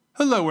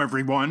Hello,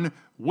 everyone.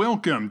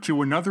 Welcome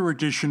to another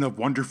edition of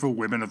Wonderful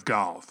Women of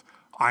Golf.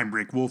 I'm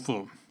Rick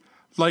Wolfel.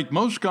 Like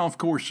most golf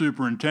course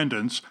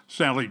superintendents,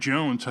 Sally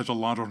Jones has a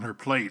lot on her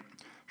plate.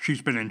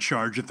 She's been in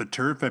charge of the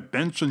turf at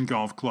Benson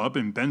Golf Club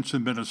in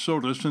Benson,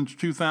 Minnesota since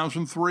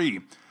 2003.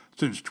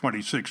 Since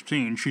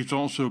 2016, she's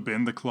also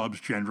been the club's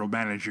general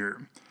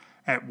manager.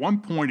 At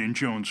one point in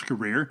Jones'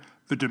 career,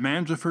 the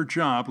demands of her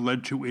job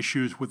led to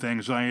issues with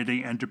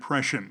anxiety and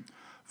depression.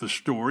 The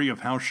story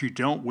of how she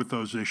dealt with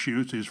those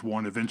issues is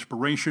one of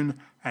inspiration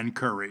and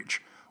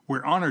courage.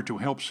 We're honored to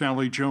help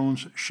Sally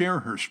Jones share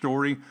her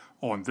story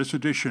on this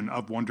edition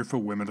of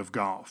Wonderful Women of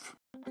Golf.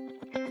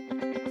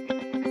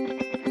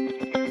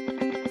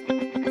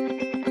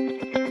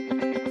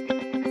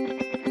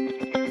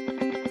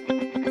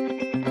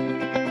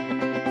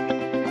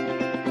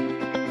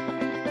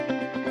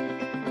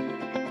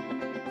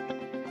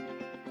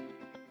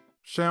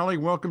 Sally,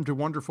 welcome to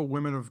Wonderful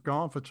Women of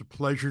Golf. It's a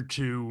pleasure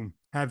to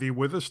have you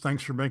with us.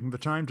 Thanks for making the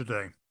time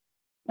today.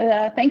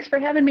 Thanks for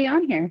having me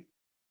on here.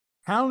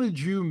 How did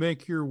you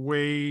make your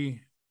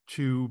way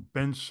to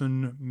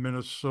Benson,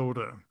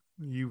 Minnesota?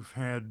 You've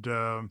had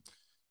a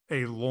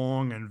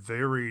long and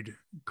varied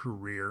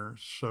career.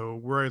 So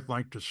where I'd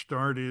like to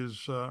start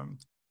is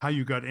how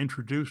you got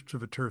introduced to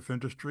the turf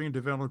industry and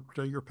developed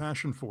your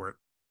passion for it.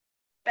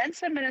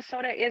 Benson,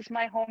 Minnesota is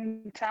my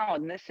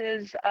hometown. This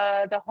is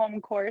the home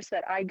course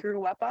that I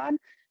grew up on.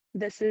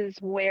 This is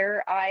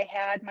where I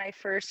had my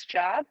first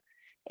job.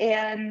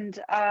 And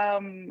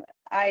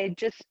I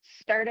just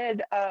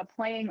started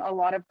playing a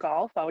lot of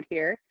golf out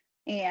here.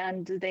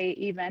 And they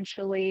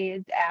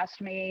eventually asked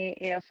me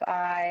if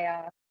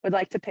I would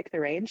like to pick the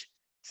range.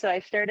 So I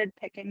started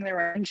picking the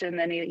range, and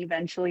then it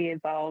eventually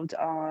evolved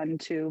on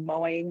to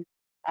mowing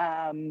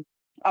out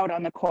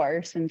on the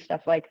course and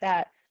stuff like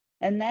that.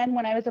 And then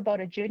when I was about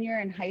a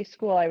junior in high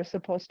school, I was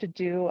supposed to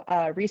do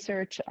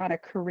research on a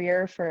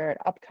career for an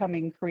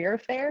upcoming career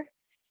fair.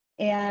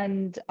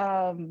 And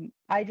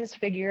I just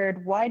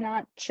figured, why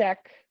not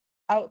check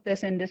out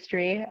this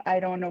industry? I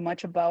don't know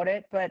much about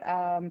it, but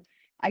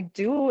I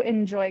do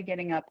enjoy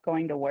getting up,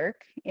 going to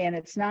work, and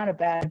it's not a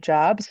bad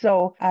job.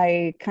 So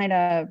I kind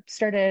of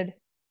started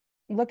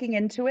looking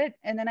into it,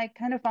 and then I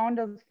kind of found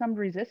some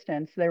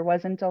resistance. There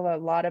wasn't a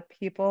lot of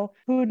people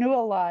who knew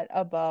a lot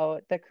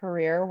about the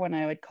career when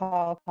I would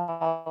call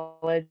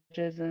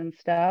colleges and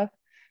stuff.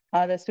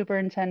 The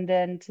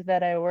superintendent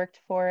that I worked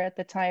for at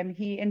the time,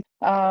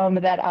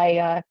 that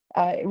I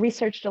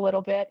researched a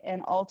little bit,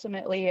 and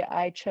ultimately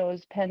I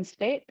chose Penn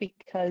State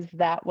because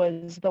that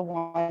was the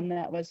one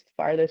that was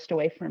farthest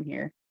away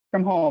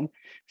from home.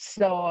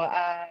 So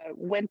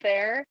went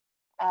there.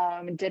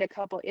 Did a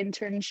couple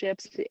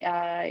internships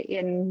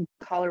in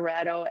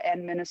Colorado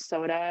and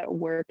Minnesota,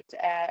 worked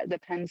at the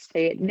Penn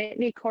State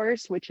Nittany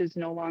course, which is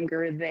no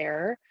longer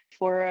there,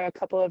 for a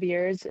couple of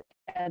years.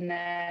 And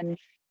then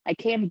I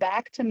came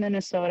back to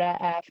Minnesota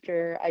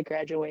after I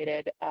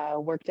graduated,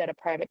 worked at a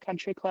private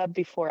country club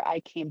before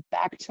I came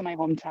back to my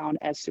hometown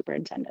as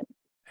superintendent.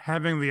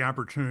 Having the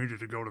opportunity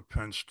to go to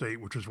Penn State,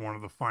 which is one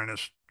of the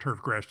finest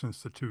turfgrass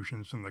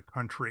institutions in the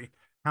country,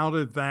 how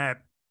did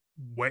that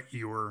whet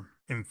your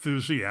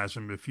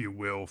enthusiasm, if you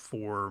will,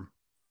 for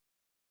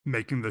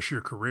making this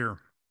your career?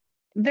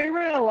 There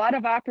were a lot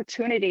of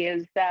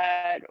opportunities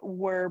that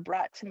were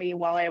brought to me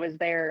while I was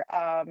there.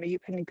 You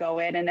can go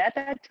in, and at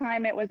that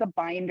time it was a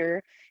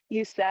binder.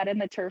 You sat in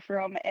the turf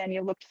room and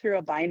you looked through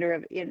a binder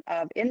of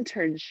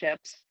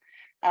internships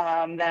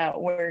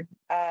that were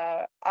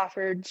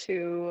offered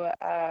to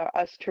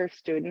us turf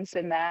students,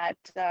 and that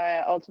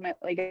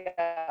ultimately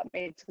got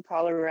me to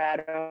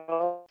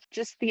Colorado.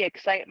 Just the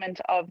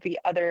excitement of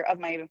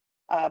my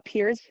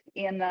peers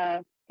in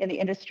the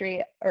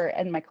industry or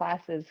in my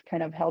classes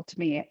kind of helped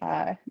me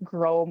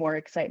grow more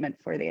excitement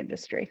for the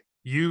industry.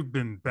 You've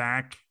been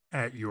back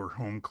at your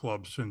home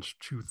club since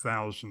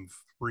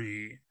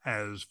 2003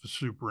 as the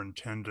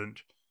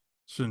superintendent,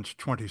 since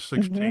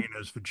 2016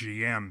 as the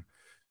GM.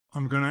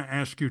 I'm going to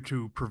ask you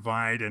to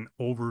provide an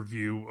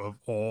overview of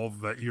all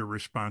that your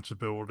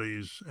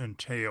responsibilities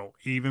entail.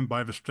 Even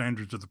by the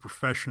standards of the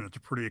profession, it's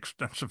a pretty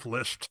extensive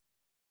list.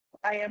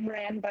 I am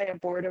ran by a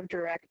board of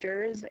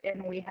directors,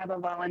 and we have a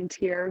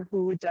volunteer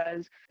who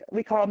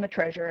we call him the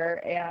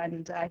treasurer,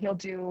 and he'll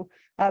do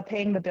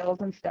paying the bills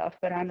and stuff,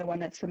 but I'm the one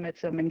that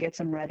submits them and gets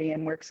them ready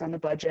and works on the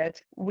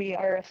budget. We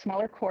are a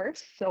smaller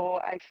course, so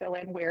I fill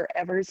in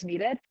wherever's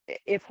needed.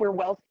 If we're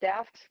well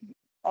staffed,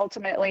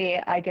 ultimately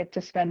I get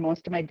to spend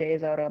most of my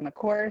days out on the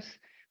course.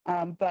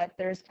 But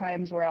there's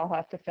times where I'll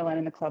have to fill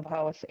in the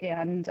clubhouse,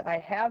 and I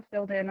have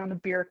filled in on the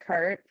beer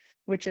cart,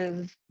 which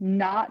is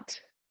not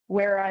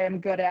where I am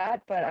good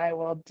at, but I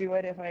will do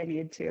it if I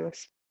need to.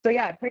 So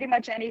yeah, pretty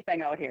much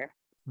anything out here.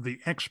 The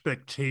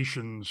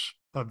expectations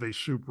of a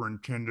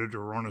superintendent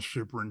or on a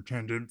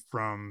superintendent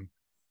from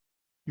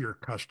your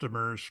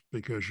customers,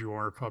 because you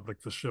are a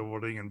public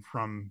facility, and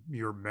from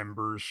your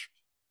members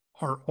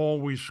are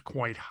always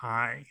quite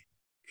high.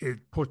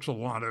 It puts a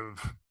lot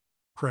of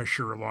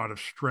pressure, a lot of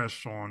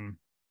stress on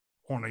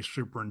a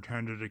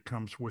superintendent. It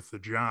comes with the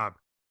job.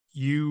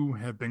 You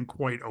have been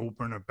quite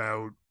open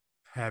about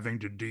having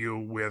to deal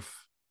with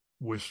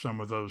some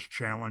of those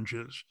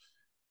challenges.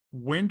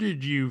 When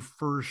did you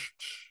first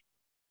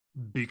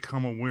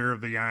become aware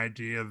of the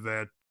idea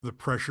that the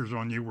pressures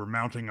on you were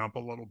mounting up a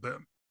little bit?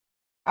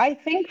 I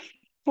think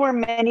for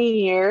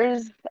many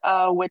years,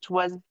 which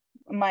was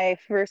my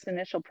first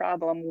initial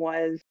problem,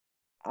 was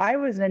I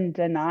was in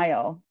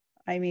denial.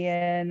 I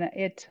mean,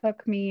 it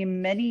took me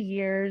many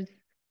years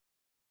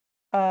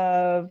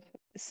of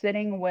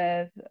sitting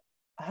with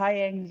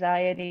high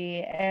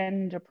anxiety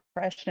and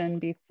depression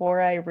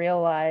before I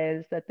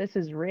realized that this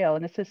is real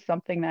and this is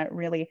something that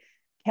really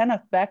can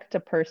affect a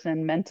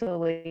person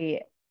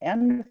mentally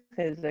and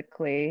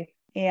physically.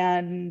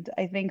 And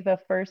I think the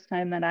first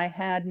time that I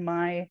had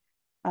my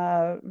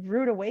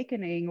rude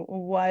awakening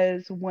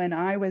was when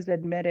I was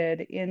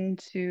admitted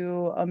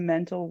into a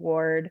mental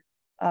ward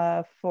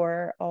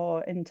for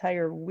an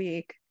entire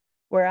week,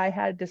 where I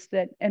had to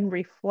sit and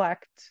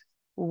reflect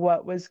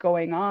what was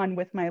going on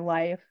with my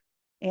life.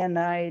 And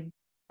I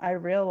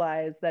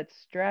realized that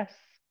stress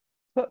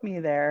put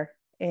me there,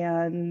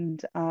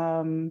 and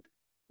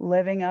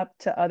living up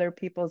to other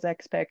people's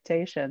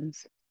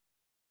expectations.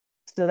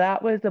 So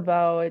that was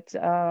about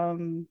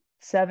 7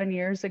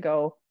 years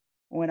ago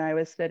when I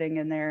was sitting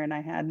in there and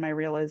I had my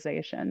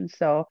realization.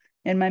 So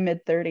in my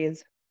mid 30s.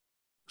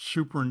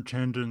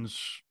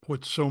 Superintendents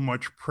put so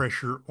much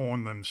pressure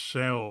on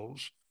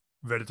themselves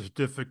that it's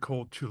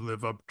difficult to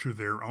live up to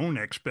their own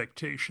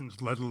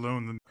expectations, let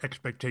alone the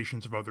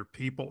expectations of other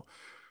people.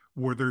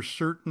 Were there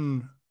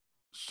certain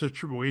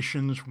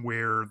situations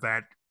where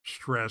that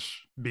stress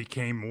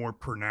became more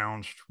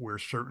pronounced, where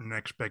certain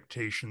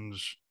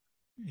expectations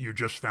you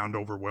just found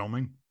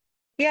overwhelming?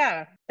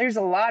 Yeah, there's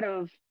a lot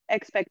of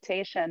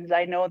expectations.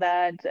 I know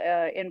that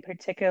in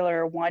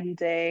particular, one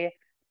day,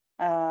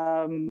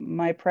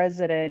 my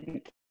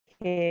president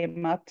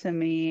came up to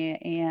me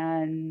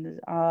and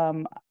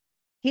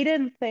he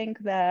didn't think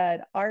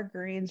that our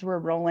greens were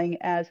rolling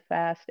as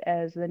fast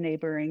as the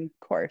neighboring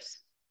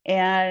course.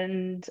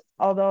 And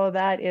although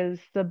that is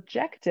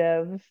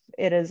subjective,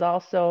 it is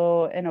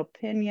also an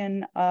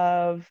opinion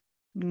of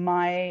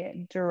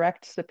my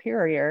direct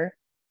superior.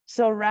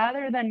 So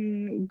rather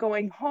than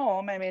going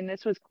home, I mean,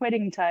 this was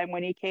quitting time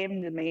when he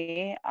came to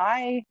me,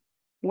 I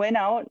went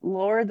out,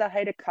 lowered the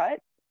height of cut,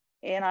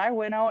 and I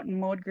went out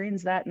and mowed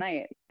greens that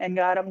night and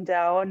got them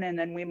down. And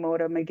then we mowed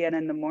them again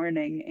in the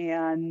morning.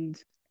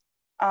 And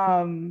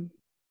um,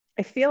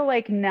 I feel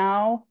like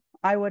now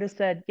I would have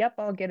said, yep,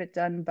 I'll get it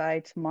done by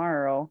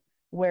tomorrow.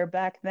 Where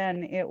back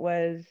then it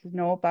was,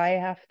 nope, I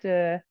have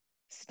to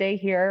stay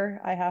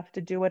here. I have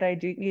to do what I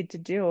do need to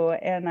do.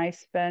 And I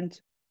spent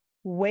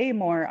way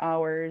more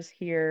hours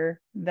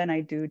here than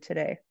I do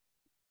today.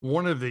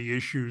 One of the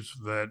issues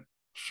that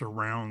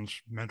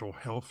surrounds mental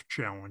health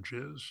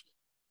challenges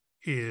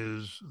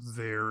is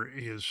there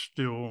is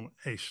still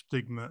a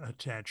stigma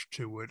attached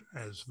to it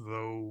as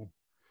though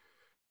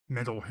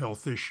mental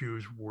health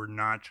issues were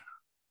not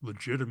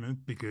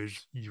legitimate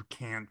because you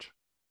can't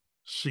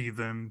see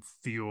them,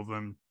 feel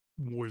them.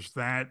 Was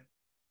that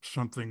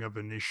something of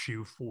an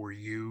issue for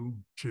you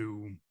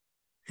to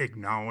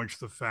acknowledge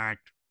the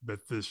fact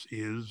that this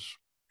is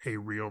a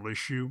real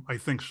issue? I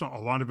think a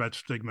lot of that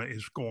stigma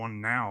is gone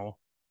now,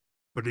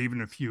 but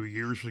even a few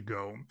years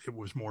ago, it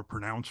was more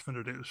pronounced than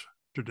it is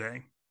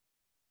today.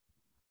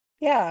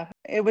 Yeah,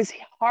 it was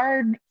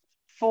hard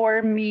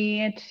for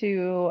me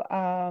to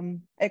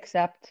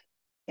accept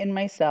in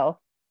myself.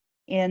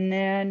 And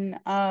then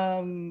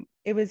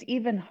it was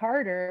even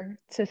harder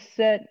to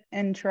sit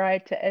and try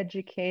to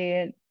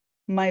educate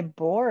my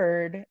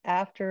board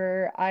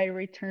after I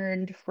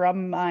returned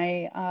from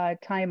my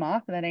time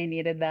off that I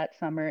needed that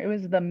summer. It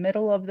was the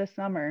middle of the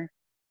summer,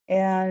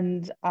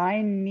 and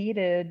I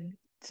needed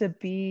to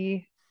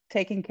be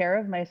taking care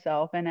of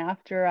myself. And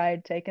after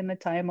I'd taken the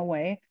time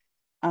away,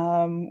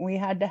 we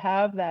had to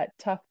have that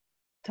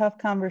tough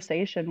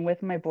conversation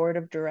with my board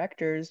of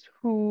directors,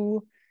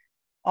 who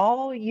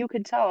all you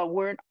could tell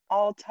weren't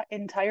all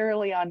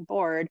entirely on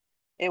board.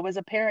 It was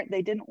apparent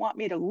they didn't want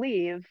me to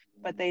leave,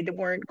 but they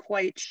weren't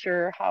quite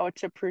sure how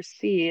to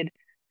proceed.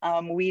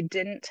 We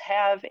didn't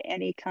have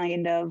any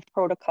kind of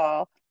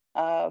protocol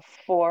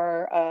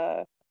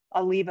for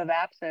a leave of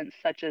absence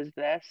such as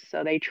this.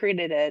 So they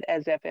treated it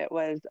as if it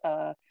was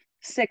a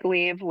sick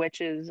leave,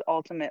 which is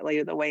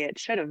ultimately the way it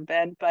should have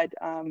been. But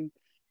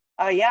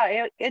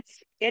yeah,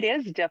 it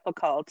is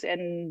difficult,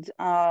 and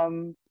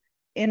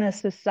in a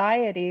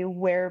society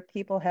where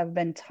people have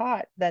been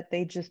taught that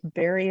they just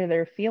bury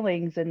their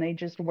feelings and they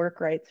just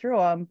work right through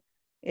them,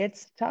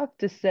 it's tough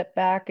to sit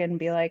back and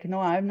be like, no,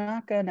 I'm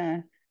not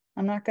gonna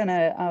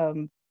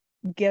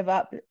give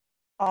up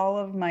all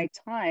of my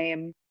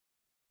time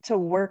to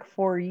work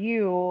for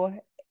you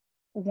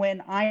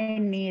when I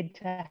need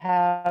to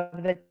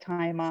have the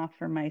time off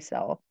for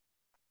myself,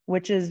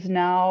 which is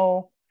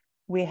now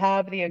we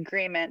have the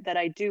agreement that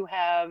I do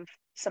have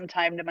some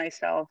time to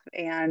myself,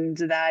 and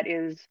that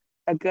is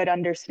a good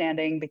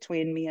understanding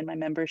between me and my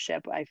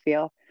membership, I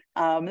feel.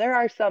 There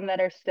are some that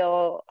are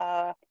still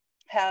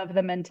have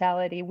the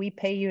mentality, we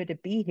pay you to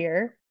be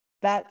here.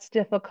 that's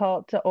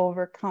difficult to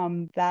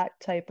overcome that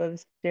type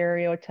of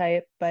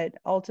stereotype. But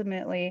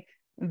ultimately,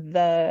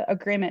 the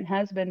agreement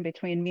has been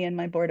between me and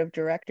my board of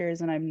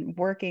directors, and I'm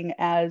working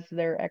as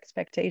their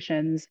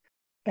expectations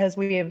as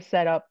we have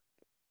set up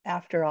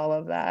after all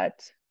of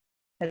that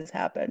has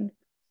happened.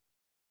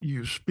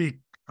 You speak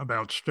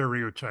about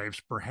stereotypes.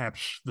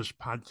 Perhaps this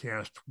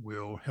podcast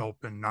will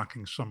help in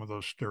knocking some of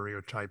those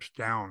stereotypes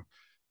down.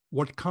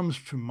 What comes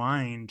to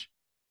mind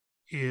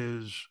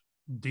is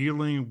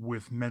dealing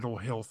with mental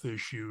health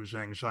issues,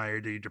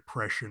 anxiety,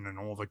 depression, and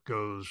all that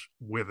goes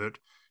with it.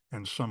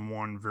 And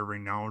someone very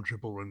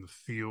knowledgeable in the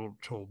field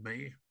told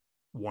me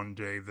one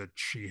day that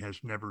she has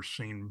never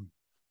seen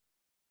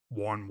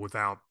one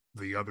without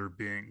the other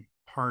being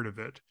part of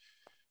it.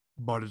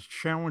 But it's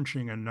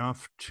challenging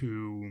enough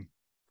to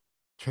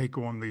take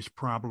on these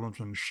problems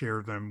and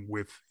share them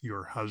with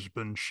your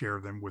husband, share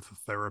them with a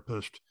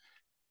therapist,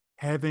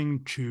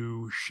 having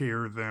to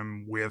share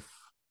them with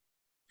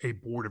a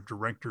board of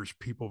directors,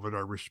 people that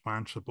are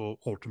responsible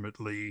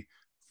ultimately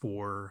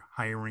for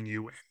hiring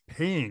you and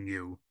paying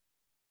you,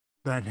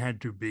 that had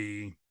to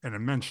be an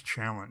immense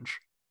challenge.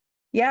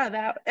 Yeah,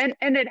 that and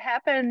it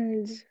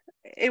happened,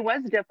 it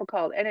was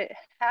difficult, and it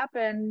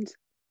happened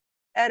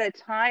at a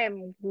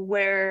time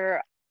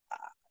where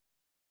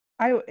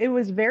it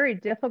was very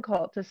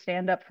difficult to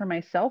stand up for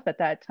myself at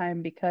that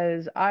time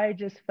because I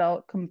just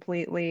felt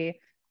completely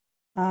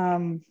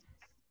um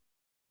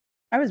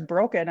I was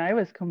broken. I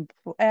was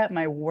at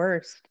my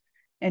worst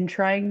in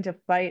trying to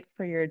fight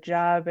for your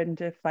job and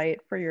to fight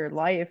for your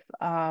life.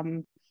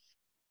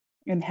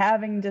 And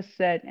having to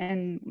sit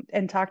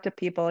and talk to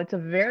people, it's a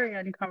very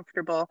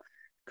uncomfortable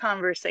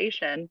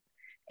conversation.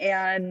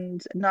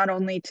 And not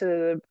only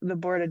to the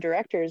board of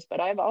directors,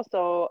 but I've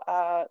also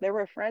there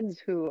were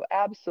friends who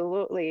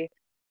absolutely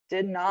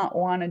did not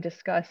want to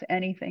discuss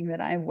anything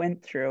that I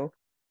went through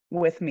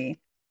with me.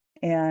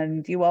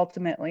 And you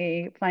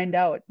ultimately find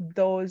out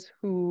those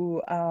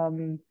who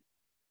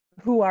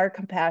are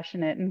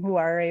compassionate and who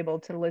are able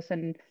to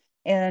listen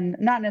and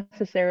not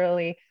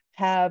necessarily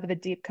have the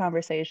deep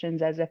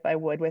conversations as if I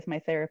would with my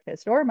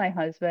therapist or my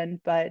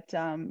husband, but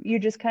you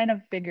just kind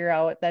of figure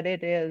out that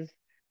it is,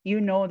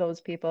 you know,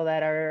 those people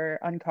that are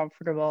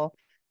uncomfortable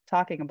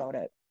talking about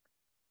it.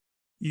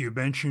 You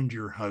mentioned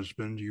your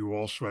husband, you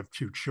also have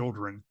two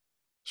children.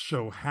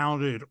 So, how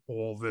did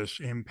all this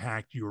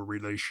impact your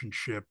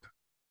relationship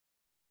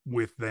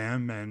with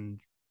them and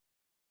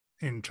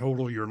in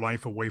total your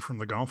life away from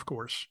the golf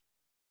course?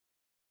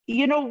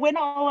 You know, when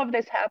all of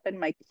this happened,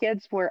 my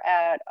kids were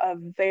at a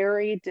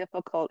very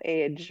difficult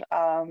age.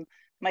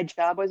 My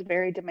job was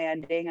very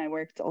demanding. I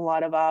worked a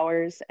lot of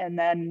hours. And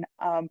then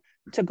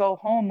to go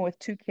home with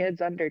two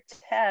kids under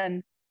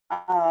 10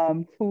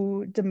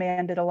 who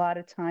demanded a lot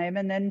of time,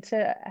 and then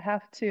to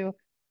have to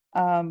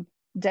um,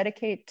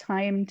 dedicate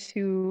time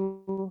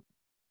to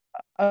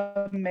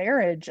a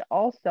marriage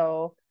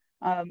also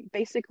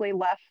basically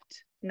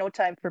left no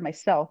time for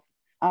myself.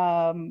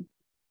 Um,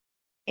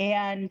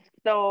 and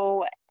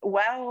so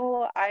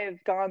while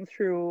I've gone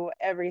through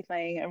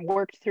everything and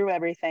worked through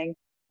everything,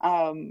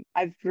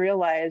 I've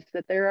realized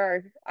that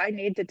I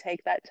need to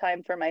take that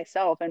time for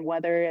myself. And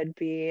whether it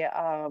be,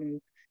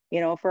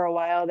 for a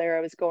while there,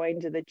 I was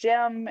going to the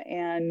gym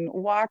and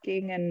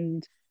walking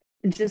and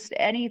just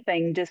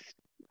anything.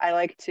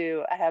 I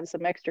have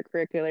some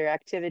extracurricular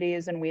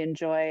activities and we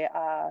enjoy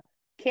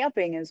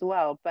camping as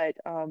well. But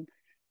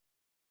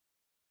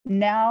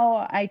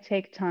now I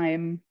take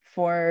time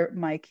for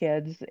my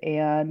kids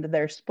and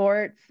their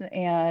sports,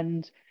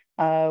 and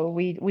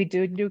we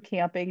do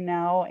camping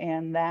now,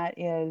 and that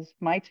is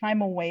my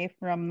time away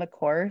from the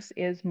course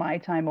is my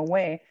time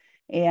away.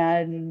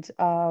 And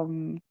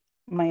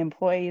my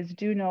employees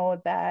do know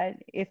that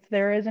if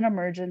there is an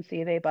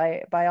emergency, they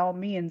by all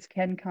means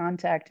can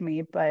contact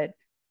me, but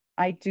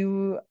I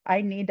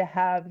need to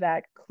have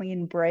that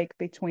clean break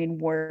between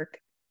work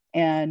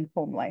and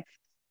home life.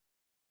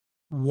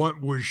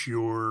 What was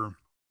your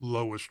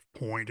lowest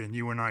point? And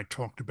you and I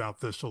talked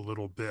about this a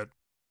little bit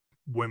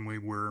when we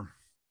were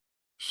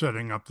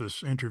setting up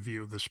this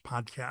interview, this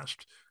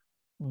podcast.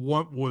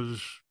 What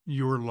was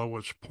your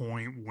lowest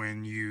point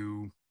when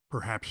you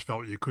perhaps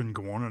felt you couldn't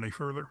go on any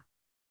further?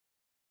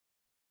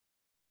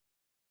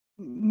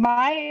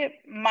 My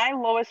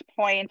lowest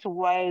point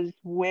was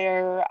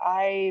where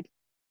I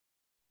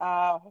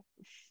uh,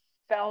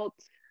 felt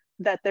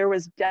that there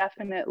was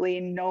definitely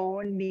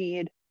no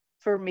need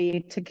for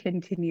me to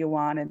continue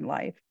on in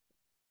life.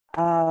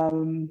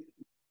 Um,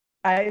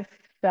 I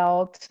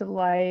felt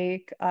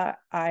like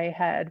I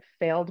had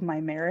failed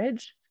my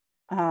marriage,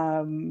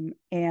 and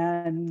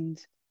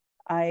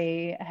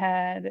I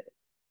had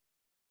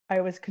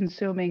I was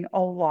consuming a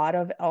lot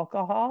of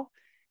alcohol,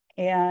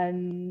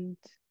 and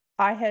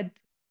I had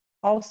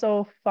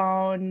also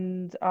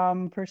found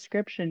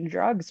prescription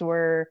drugs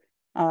were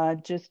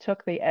just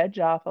took the edge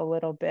off a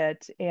little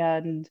bit.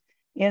 And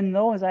in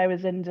those, I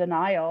was in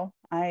denial.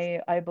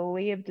 I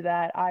believed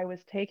that I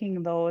was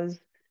taking those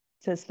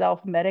to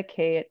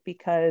self-medicate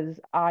because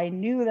I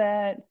knew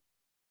that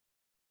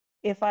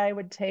if I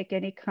would take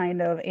any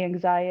kind of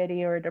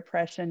anxiety or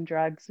depression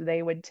drugs,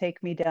 they would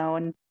take me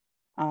down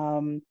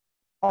um,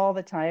 all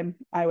the time.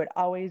 I would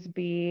always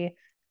be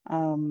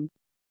um,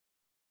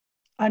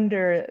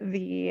 under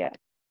the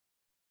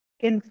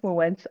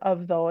influence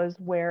of those,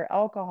 where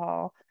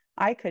alcohol,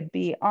 I could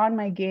be on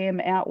my game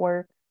at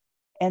work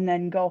and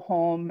then go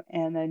home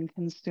and then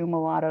consume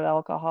a lot of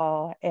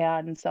alcohol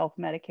and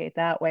self-medicate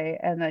that way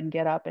and then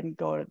get up and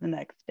go to the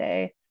next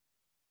day.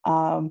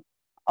 Um,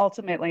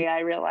 Ultimately, I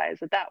realized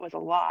that that was a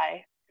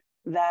lie,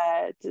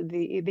 that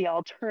the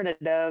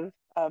alternative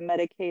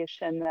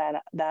medication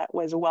that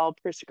was well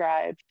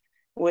prescribed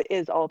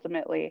is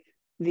ultimately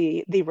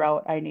the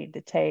route I need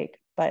to take.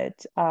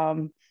 But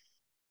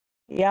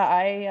yeah,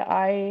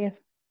 I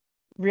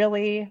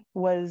really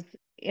was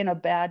in a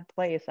bad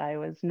place. I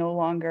was no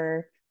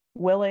longer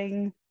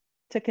willing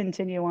to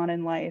continue on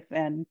in life.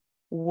 And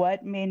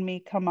what made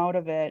me come out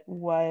of it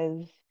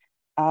was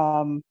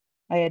I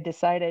had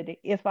decided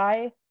if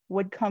I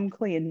would come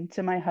clean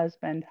to my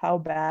husband how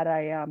bad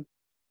I am,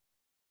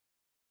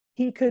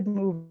 he could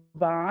move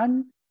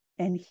on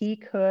and he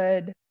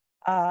could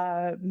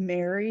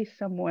marry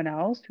someone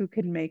else who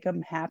could make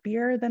him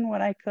happier than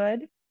what I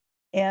could.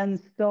 And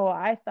so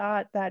I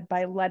thought that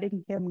by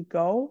letting him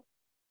go,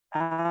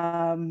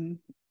 um,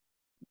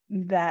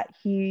 that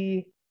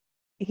he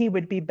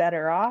would be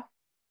better off.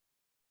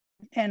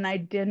 And I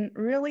didn't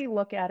really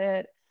look at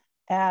it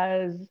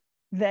as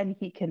then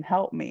he can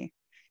help me.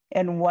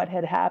 And what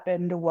had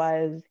happened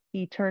was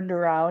he turned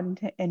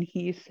around and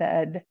he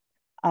said,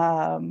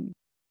 um,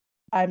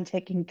 I'm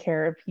taking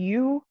care of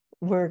you.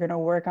 We're going to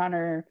work on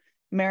our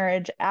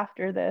marriage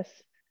after this.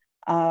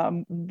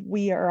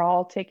 We are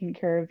all taking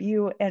care of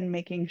you and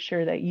making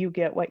sure that you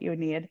get what you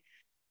need.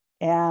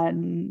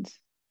 And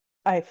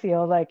I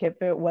feel like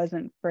if it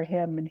wasn't for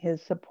him and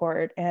his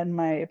support and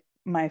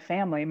my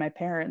family, my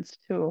parents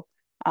too,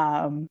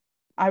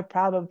 I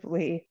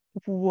probably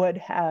would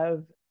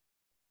have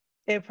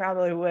it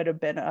probably would have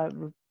been a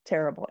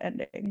terrible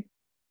ending.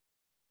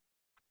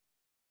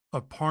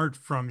 Apart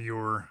from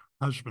your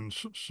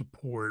husband's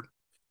support,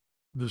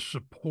 the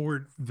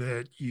support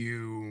that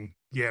you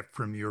get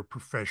from your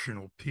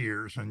professional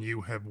peers, and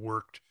you have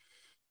worked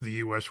the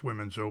U.S.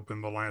 Women's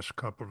Open the last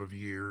couple of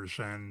years,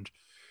 and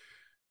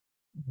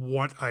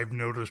what I've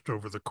noticed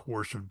over the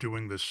course of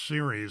doing this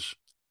series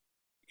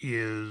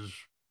is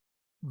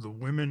the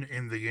women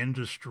in the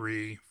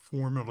industry,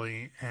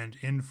 formally and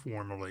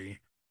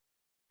informally,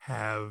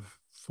 have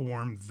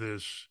formed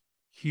this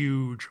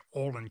huge,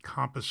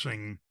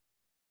 all-encompassing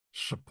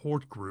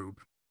support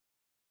group,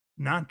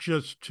 not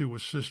just to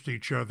assist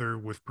each other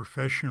with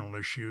professional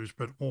issues,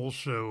 but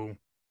also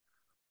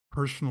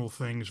personal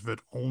things that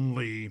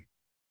only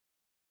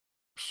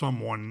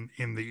someone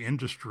in the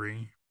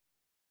industry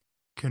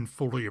can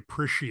fully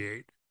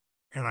appreciate.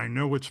 And I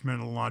know it's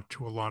meant a lot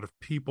to a lot of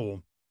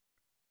people,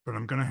 but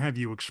I'm going to have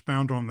you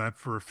expound on that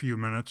for a few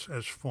minutes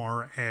as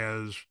far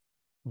as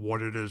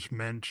what it has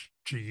meant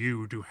to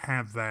you to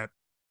have that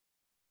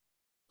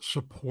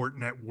support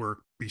network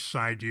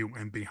beside you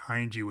and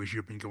behind you as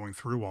you've been going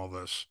through all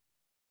this.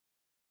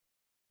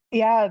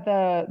 Yeah,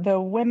 the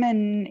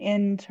women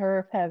in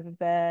turf have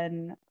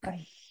been a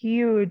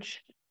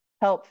huge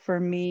help for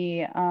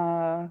me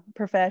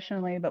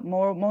professionally, but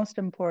most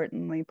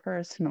importantly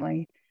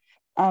personally.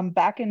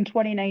 Back in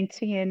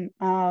 2019,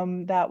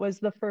 that was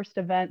the first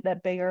event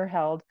that Bigger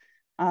held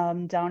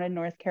down in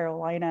North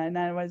Carolina, and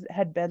that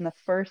had been the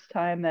first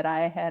time that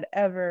I had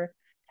ever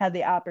had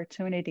the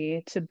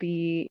opportunity to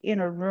be in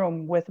a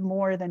room with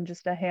more than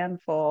just a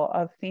handful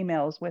of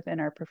females within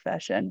our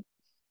profession.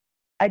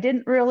 I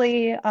didn't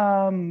really,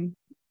 I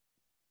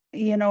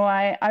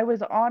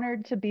was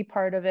honored to be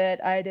part of it.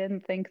 I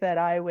didn't think that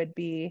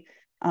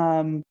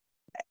um,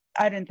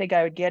 I didn't think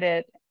I would get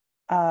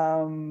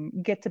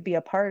to be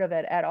a part of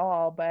it at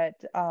all. But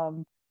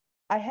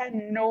I had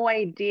no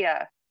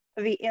idea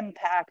the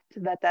impact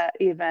that that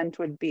event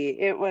would be.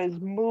 It was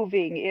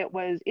moving, it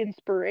was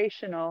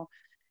inspirational,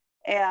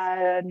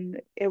 and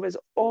it was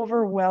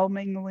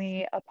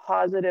overwhelmingly a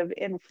positive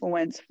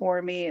influence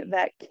for me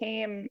that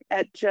came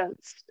at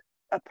just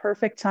a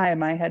perfect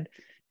time. I had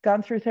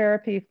gone through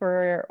therapy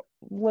for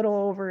a little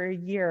over a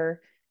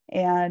year,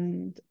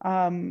 and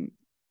I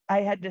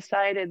had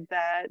decided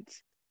that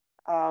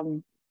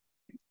um,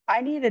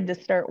 I needed to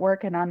start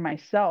working on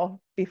myself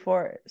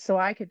before so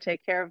I could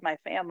take care of my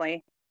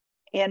family.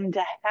 And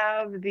to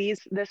have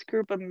this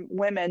group of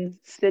women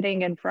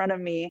sitting in front of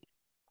me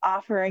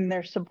offering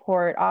their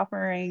support,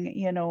 offering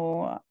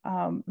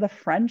the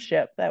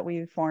friendship that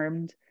we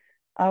formed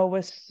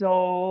was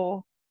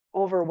so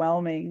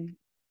overwhelming.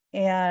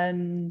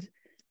 And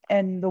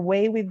the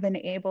way we've been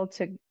able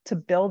to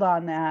build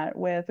on that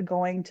with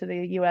going to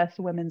the US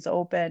Women's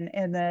Open,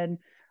 and then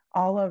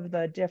all of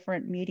the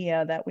different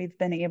media that we've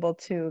been able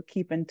to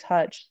keep in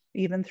touch,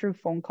 even through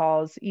phone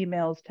calls,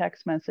 emails,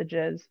 text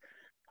messages.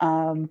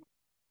 um,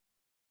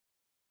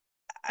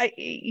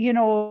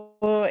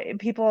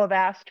 people have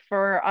asked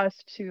for us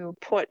to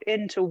put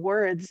into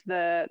words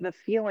the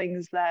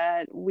feelings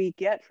that we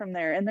get from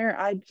there, and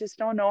I just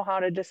don't know how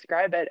to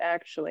describe it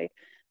actually.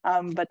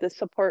 But the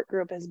support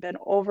group has been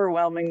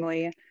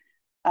overwhelmingly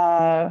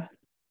uh,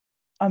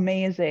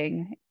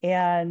 amazing,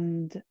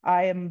 and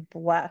I am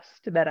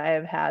blessed that I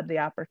have had the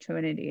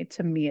opportunity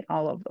to meet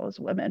all of those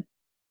women.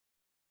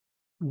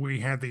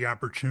 We had the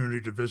opportunity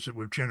to visit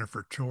with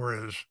Jennifer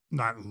Torres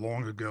not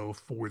long ago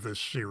for this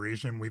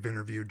series, and we've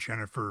interviewed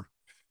Jennifer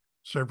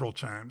several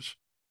times.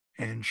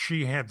 And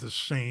she had the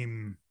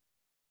same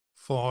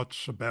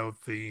thoughts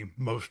about the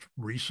most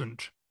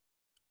recent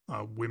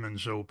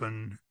Women's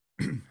Open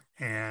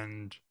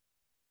and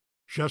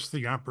just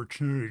the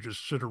opportunity to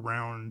sit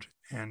around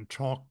and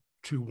talk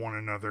to one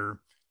another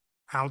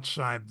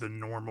outside the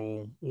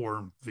normal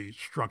or the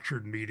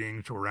structured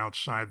meetings or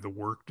outside the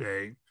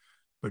workday,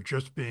 but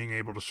just being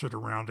able to sit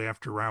around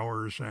after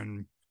hours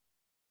and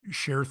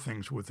share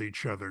things with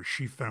each other.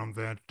 She found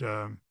that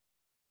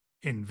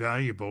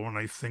invaluable. And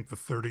I think the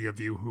 30 of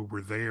you who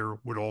were there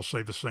would all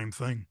say the same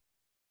thing.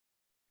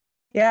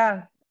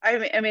 Yeah,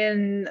 I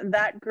mean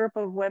that group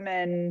of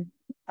women,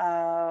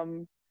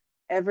 um,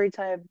 every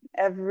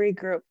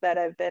group that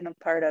I've been a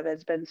part of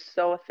has been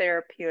so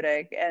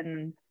therapeutic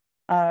and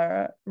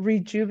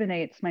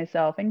rejuvenates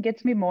myself and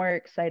gets me more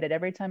excited.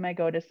 Every time I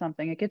go to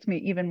something, it gets me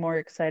even more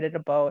excited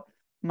about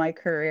my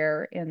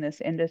career in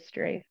this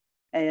industry.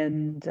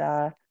 And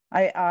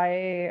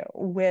I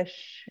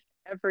wish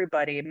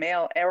everybody,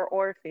 male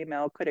or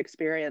female, could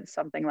experience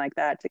something like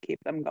that to keep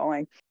them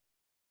going.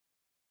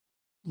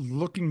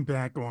 Looking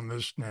back on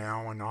this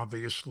now, and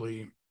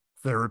obviously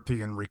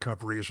therapy and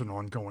recovery is an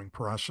ongoing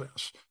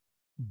process,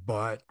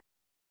 but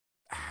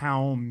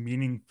how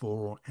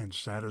meaningful and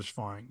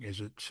satisfying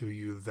is it to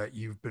you that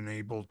you've been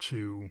able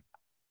to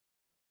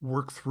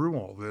work through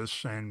all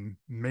this and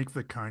make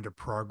the kind of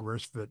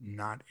progress that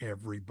not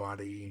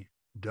everybody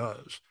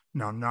does?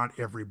 Now, not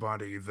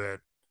everybody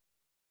that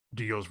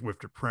deals with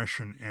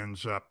depression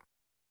ends up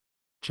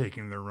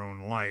taking their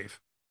own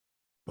life,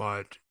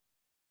 but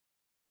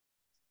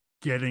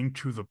getting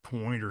to the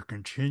point or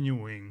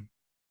continuing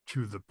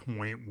to the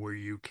point where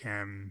you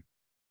can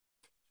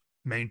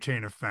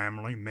maintain a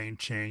family,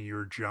 maintain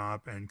your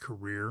job and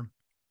career,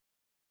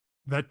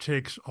 that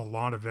takes a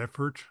lot of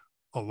effort,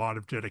 a lot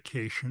of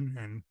dedication,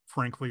 and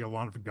frankly, a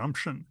lot of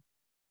gumption.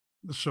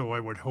 So I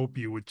would hope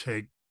you would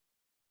take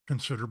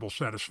considerable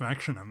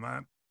satisfaction in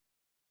that.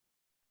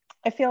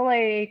 I feel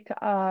like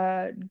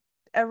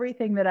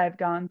everything that I've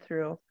gone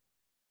through,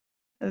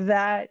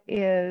 that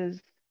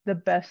is the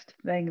best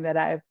thing that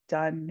I've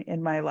done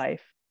in my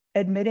life.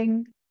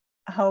 Admitting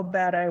how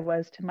bad I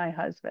was to my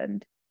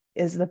husband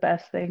is the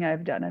best thing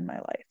I've done in my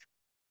life.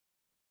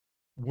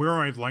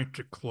 Where I'd like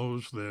to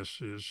close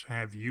this is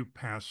have you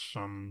pass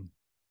some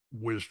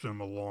wisdom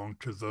along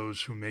to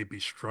those who may be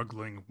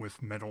struggling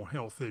with mental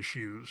health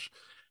issues.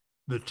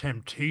 The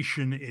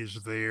temptation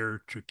is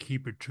there to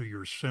keep it to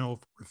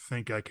yourself or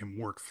think I can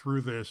work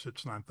through this.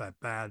 It's not that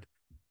bad.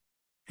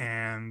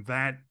 And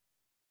that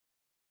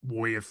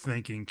way of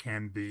thinking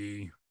can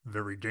be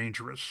very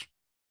dangerous,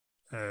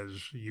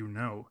 as you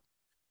know.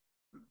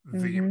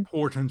 The Hmm.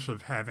 importance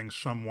of having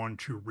someone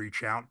to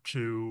reach out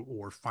to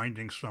or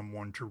finding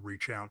someone to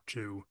reach out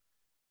to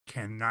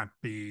cannot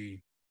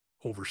be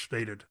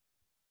overstated.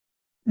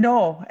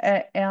 No,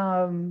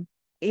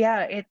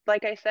 yeah, it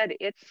like I said,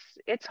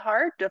 it's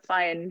hard to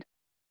find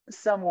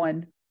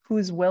someone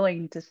who's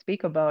willing to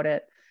speak about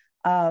it.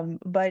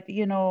 But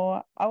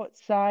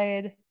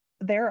outside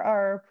there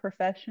are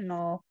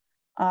professional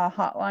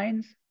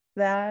hotlines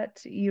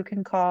that you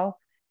can call,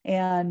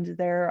 and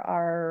there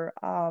are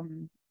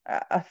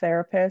a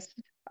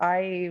therapist.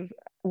 I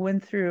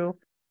went through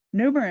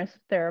numerous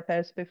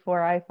therapists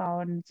before I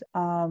found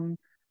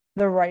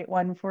the right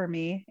one for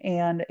me,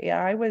 and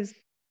yeah,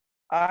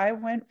 I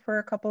went for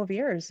a couple of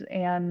years,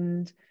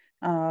 and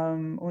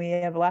we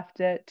have left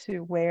it to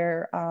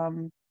where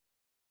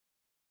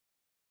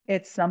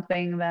it's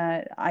something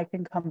that I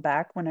can come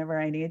back whenever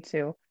I need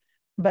to.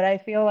 But I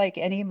feel like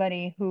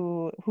anybody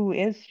who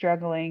is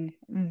struggling,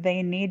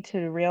 they need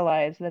to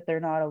realize that they're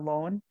not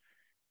alone,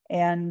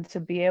 and to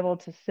be able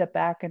to sit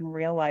back and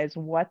realize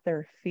what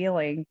they're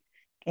feeling,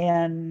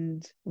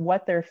 and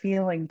what they're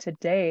feeling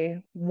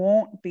today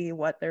won't be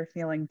what they're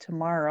feeling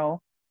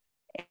tomorrow.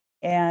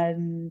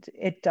 And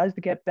it does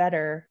get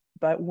better,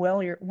 but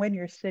when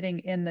you're sitting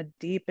in the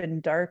deep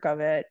and dark of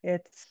it,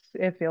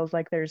 it feels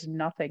like there's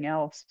nothing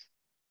else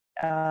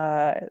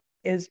uh,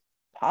 is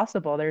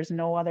possible. There's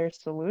no other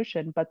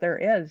solution, but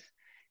there is.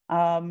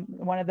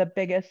 One of the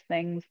biggest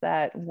things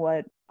that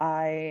what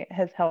I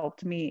has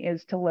helped me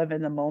is to live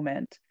in the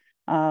moment,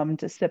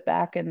 to sit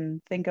back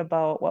and think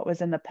about what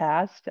was in the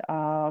past.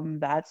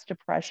 That's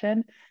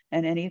depression,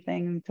 and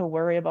anything to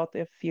worry about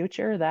the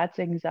future, that's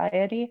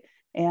anxiety.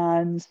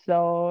 And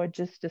so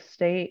just to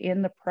stay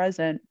in the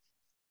present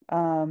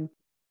um,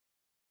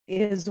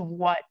 is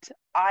what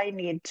I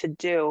need to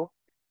do.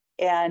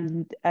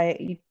 And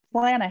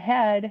plan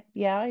ahead,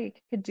 yeah, you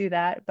could do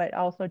that, but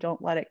also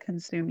don't let it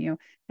consume you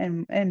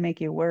and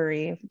make you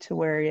worry to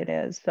where it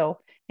is. So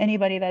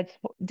anybody that's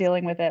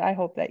dealing with it, I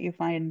hope that you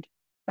find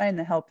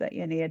the help that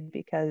you need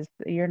because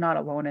you're not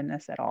alone in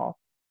this at all.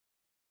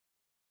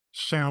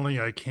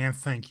 Sally, I can't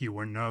thank you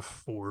enough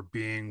for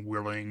being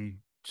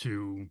willing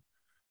to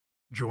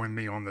join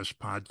me on this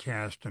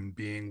podcast and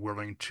being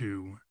willing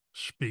to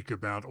speak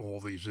about all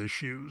these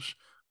issues.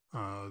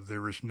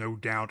 There is no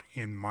doubt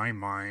in my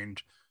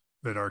mind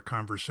that our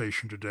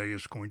conversation today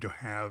is going to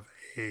have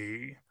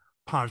a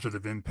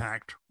positive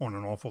impact on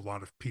an awful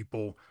lot of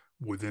people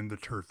within the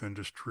turf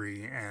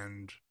industry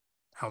and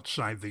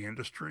outside the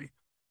industry.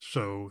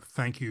 So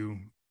thank you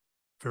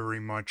very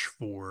much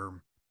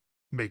for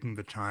making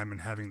the time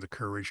and having the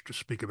courage to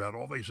speak about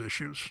all these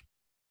issues.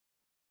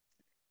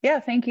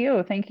 Yeah, thank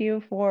you. Thank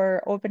you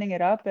for opening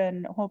it up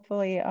and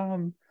hopefully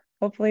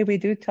we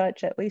do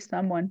touch at least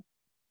someone.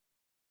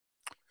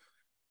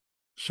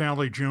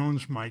 Sally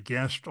Jones, my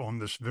guest on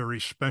this very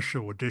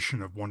special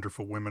edition of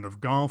Wonderful Women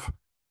of Golf.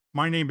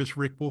 My name is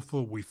Rick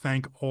Wolfel. We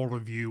thank all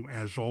of you,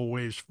 as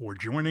always, for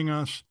joining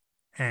us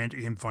and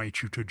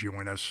invite you to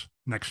join us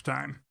next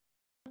time.